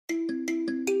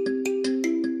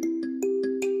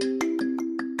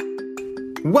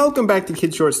Welcome back to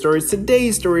Kid Short Stories.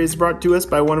 Today's story is brought to us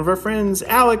by one of our friends,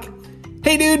 Alec.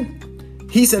 Hey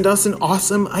dude! He sent us an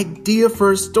awesome idea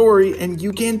for a story, and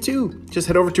you can too. Just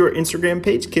head over to our Instagram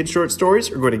page, Kid Short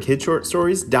Stories, or go to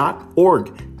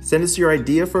kidshortstories.org. Send us your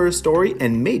idea for a story,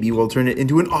 and maybe we'll turn it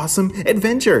into an awesome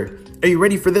adventure. Are you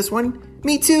ready for this one?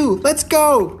 Me too! Let's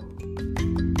go!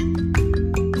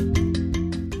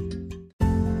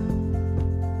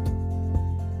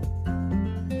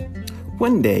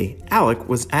 One day, Alec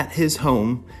was at his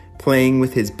home playing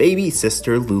with his baby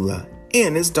sister Lula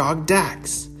and his dog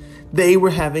Dax. They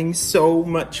were having so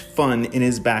much fun in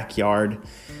his backyard.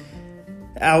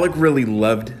 Alec really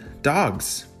loved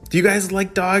dogs. Do you guys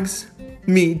like dogs?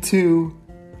 Me too.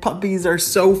 Puppies are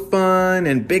so fun,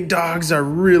 and big dogs are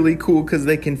really cool because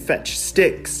they can fetch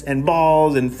sticks and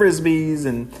balls and frisbees,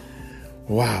 and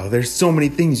wow, there's so many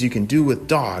things you can do with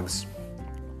dogs.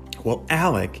 Well,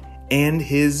 Alec and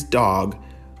his dog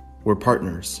were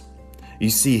partners. You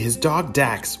see, his dog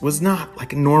Dax was not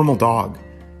like a normal dog.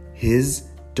 His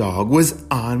dog was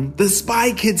on the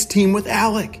Spy Kids team with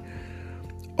Alec.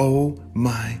 Oh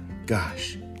my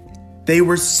gosh. They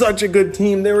were such a good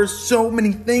team. There were so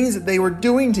many things that they were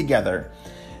doing together.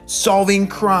 Solving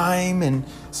crime and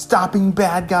stopping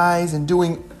bad guys and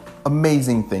doing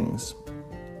amazing things.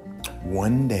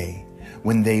 One day,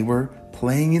 when they were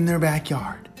playing in their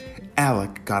backyard,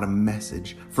 Alec got a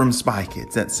message from Spy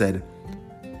Kids that said,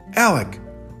 "Alec,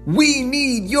 we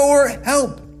need your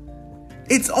help.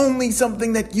 It's only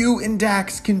something that you and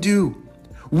Dax can do.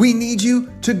 We need you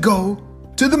to go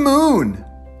to the moon."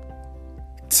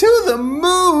 "To the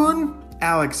moon?"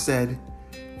 Alec said.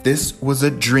 This was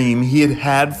a dream he had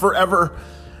had forever.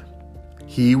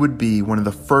 He would be one of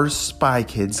the first Spy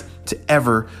Kids to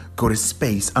ever go to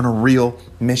space on a real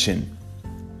mission.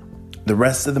 The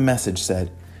rest of the message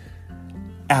said,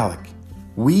 "Alec,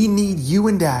 we need you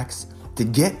and Dax to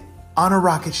get on a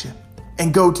rocket ship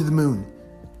and go to the moon.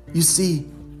 You see,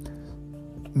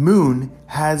 Moon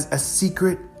has a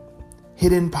secret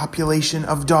hidden population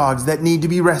of dogs that need to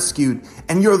be rescued,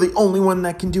 and you're the only one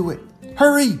that can do it.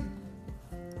 Hurry!"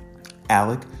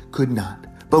 Alec could not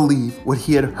believe what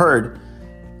he had heard.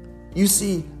 You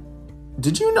see,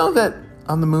 did you know that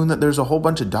on the moon that there's a whole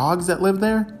bunch of dogs that live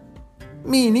there?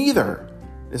 Me neither.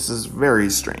 This is very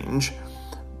strange.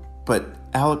 But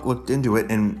Alec looked into it,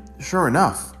 and sure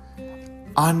enough,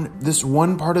 on this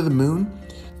one part of the moon,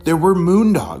 there were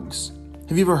moon dogs.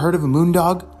 Have you ever heard of a moon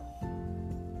dog?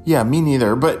 Yeah, me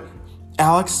neither. But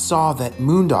Alex saw that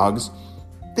moon dogs,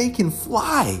 they can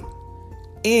fly.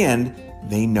 And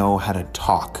they know how to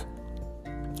talk.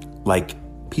 Like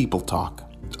people talk.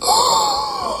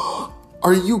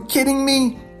 Are you kidding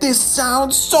me? This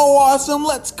sounds so awesome.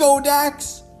 Let's go,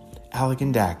 Dax. Alec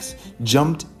and Dax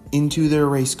jumped into their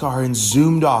race car and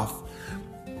zoomed off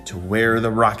to where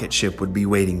the rocket ship would be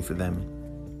waiting for them.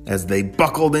 As they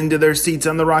buckled into their seats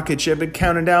on the rocket ship, it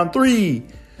counted down 3,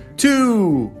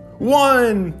 2,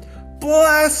 1,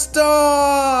 blast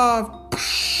off!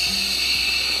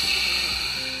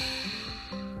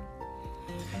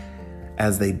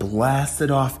 As they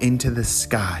blasted off into the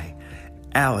sky,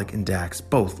 Alec and Dax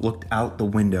both looked out the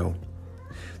window.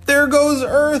 There goes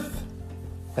Earth!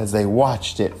 As they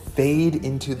watched it fade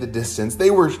into the distance,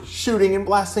 they were shooting and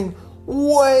blasting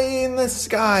way in the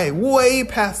sky, way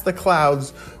past the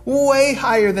clouds, way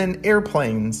higher than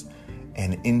airplanes,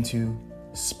 and into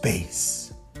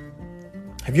space.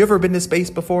 Have you ever been to space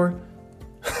before?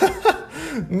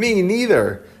 Me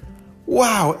neither.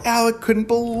 Wow, Alec couldn't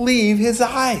believe his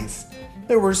eyes.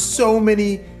 There were so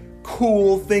many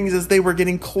cool things as they were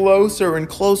getting closer and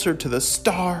closer to the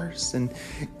stars and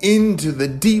into the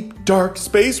deep, dark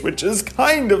space, which is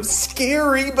kind of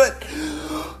scary, but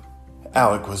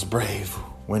Alec was brave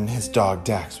when his dog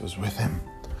Dax was with him.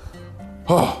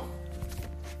 Oh,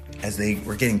 as they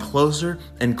were getting closer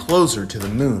and closer to the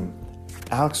moon,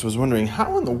 Alex was wondering,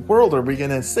 how in the world are we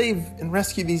going to save and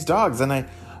rescue these dogs? And I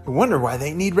wonder why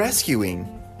they need rescuing.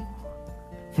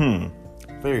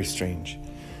 Very strange.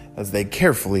 As they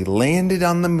carefully landed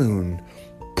on the moon,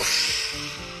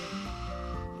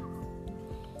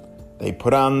 they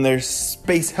put on their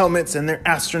space helmets and their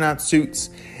astronaut suits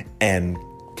and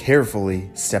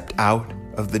carefully stepped out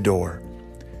of the door.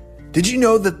 Did you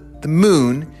know that the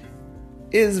moon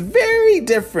is very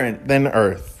different than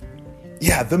Earth?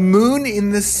 Yeah, the moon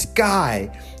in the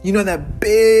sky. You know that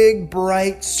big,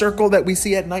 bright circle that we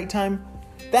see at nighttime?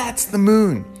 That's the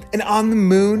moon. And on the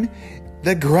moon,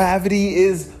 the gravity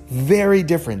is very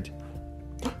different.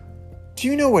 Do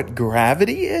you know what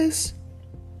gravity is?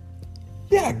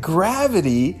 Yeah,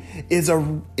 gravity is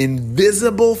an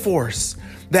invisible force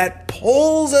that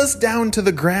pulls us down to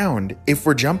the ground if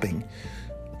we're jumping.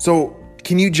 So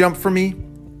can you jump for me?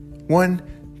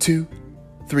 1, 2,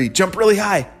 3. Jump really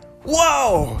high.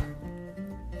 Whoa!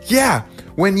 Yeah,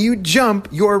 when you jump,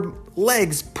 your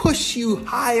legs push you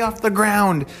high off the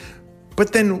ground.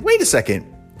 But then, wait a second.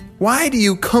 Why do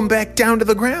you come back down to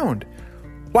the ground?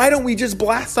 Why don't we just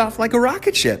blast off like a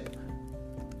rocket ship?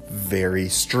 Very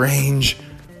strange.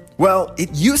 Well,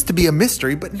 it used to be a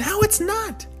mystery, but now it's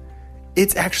not.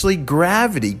 It's actually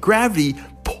gravity. Gravity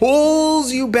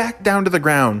pulls you back down to the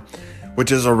ground,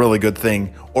 which is a really good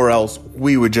thing, or else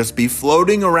we would just be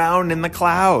floating around in the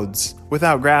clouds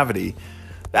without gravity.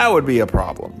 That would be a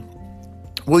problem.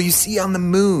 Well, you see, on the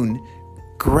moon,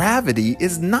 gravity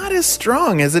is not as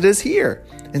strong as it is here.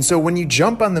 And so when you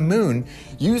jump on the moon,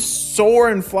 you soar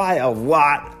and fly a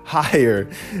lot higher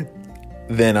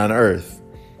than on Earth.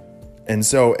 And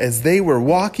so as they were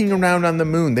walking around on the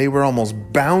moon, they were almost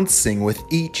bouncing with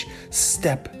each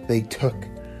step they took.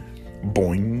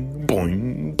 Boing,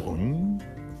 boing, boing.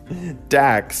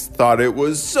 Dax thought it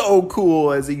was so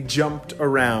cool as he jumped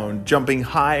around, jumping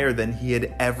higher than he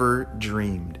had ever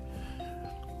dreamed.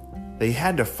 They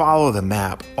had to follow the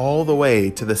map all the way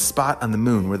to the spot on the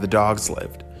moon where the dogs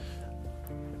lived.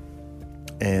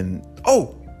 And,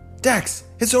 oh, Dax,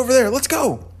 it's over there. Let's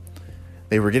go.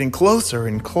 They were getting closer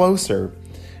and closer.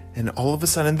 And all of a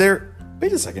sudden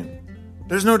wait a second.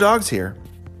 There's no dogs here.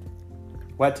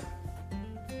 What?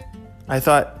 I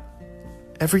thought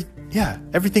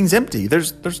everything's empty.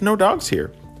 There's no dogs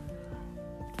here.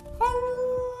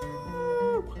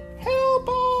 Help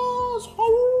us.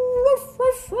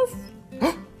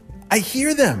 I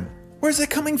hear them. Where's it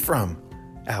coming from?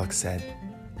 Alex said.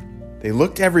 They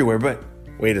looked everywhere, but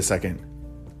wait a second.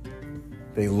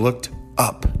 They looked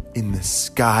up in the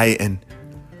sky and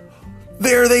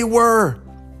there they were.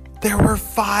 There were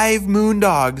 5 moon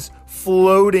dogs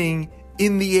floating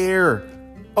in the air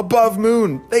above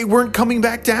moon. They weren't coming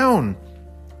back down.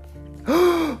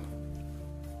 Oh,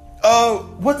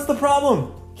 what's the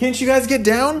problem? Can't you guys get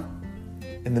down?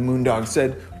 And the moon dog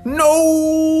said,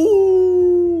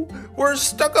 no, we're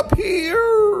stuck up here.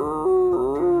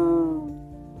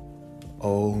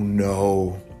 Oh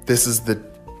no, this is the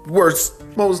worst,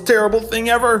 most terrible thing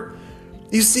ever.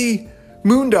 You see,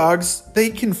 moon dogs, they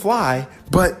can fly,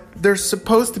 but they're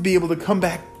supposed to be able to come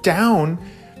back down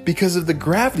because of the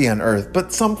gravity on Earth.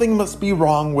 But something must be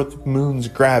wrong with moon's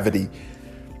gravity.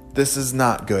 This is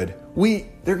not good.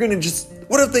 They're gonna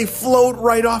what if they float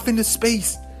right off into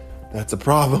space? That's a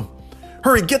problem.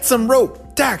 Hurry, get some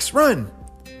rope. Dax, run.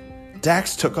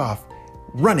 Dax took off,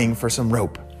 running for some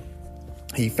rope.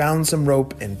 He found some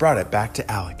rope and brought it back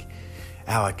to Alec.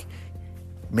 Alec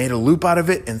made a loop out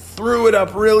of it and threw it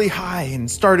up really high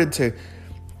and started to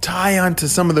tie onto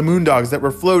some of the moon dogs that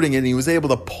were floating, and he was able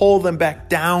to pull them back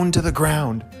down to the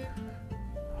ground.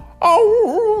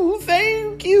 Oh,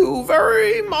 thank you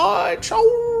very much.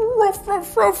 Oh, ruff,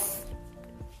 ruff, ruff.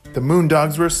 The moon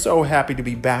dogs were so happy to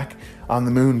be back on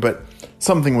the moon, but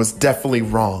something was definitely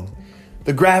wrong.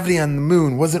 The gravity on the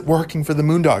moon wasn't working for the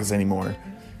moon dogs anymore.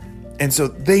 And so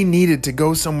they needed to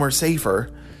go somewhere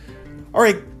safer. All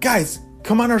right, guys,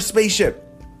 come on our spaceship.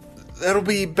 That'll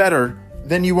be better.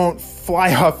 Then you won't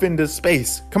fly off into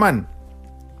space. Come on.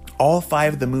 All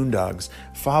 5 of the moon dogs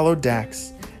followed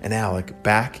Dax and Alec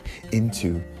back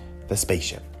into the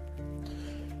spaceship.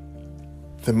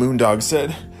 The moon dog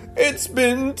said, "It's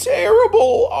been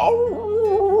terrible.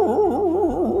 Oh,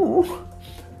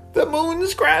 the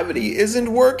moon's gravity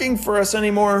isn't working for us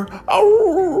anymore.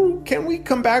 Oh, can we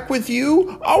come back with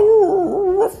you?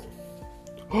 Oh,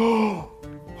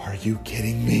 are you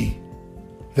kidding me?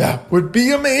 That would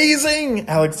be amazing."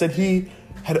 Alex said he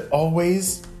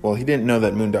didn't know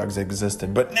that moon dogs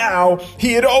existed, but now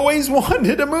he had always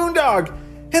wanted a moon dog.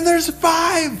 And there's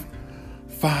 5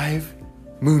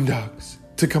 moon dogs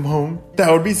to come home. That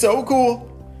would be so cool.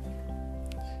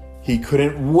 He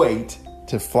couldn't wait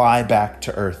to fly back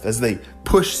to Earth as they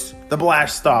pushed the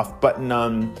blast off button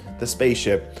on the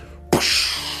spaceship.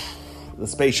 The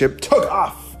spaceship took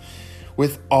off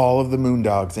with all of the moon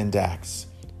dogs and Dax,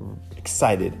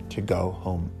 excited to go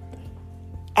home.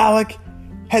 Alec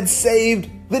had saved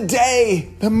the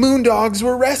day. The moon dogs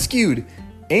were rescued,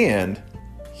 and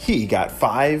he got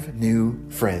 5 new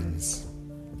friends.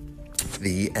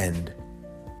 The end.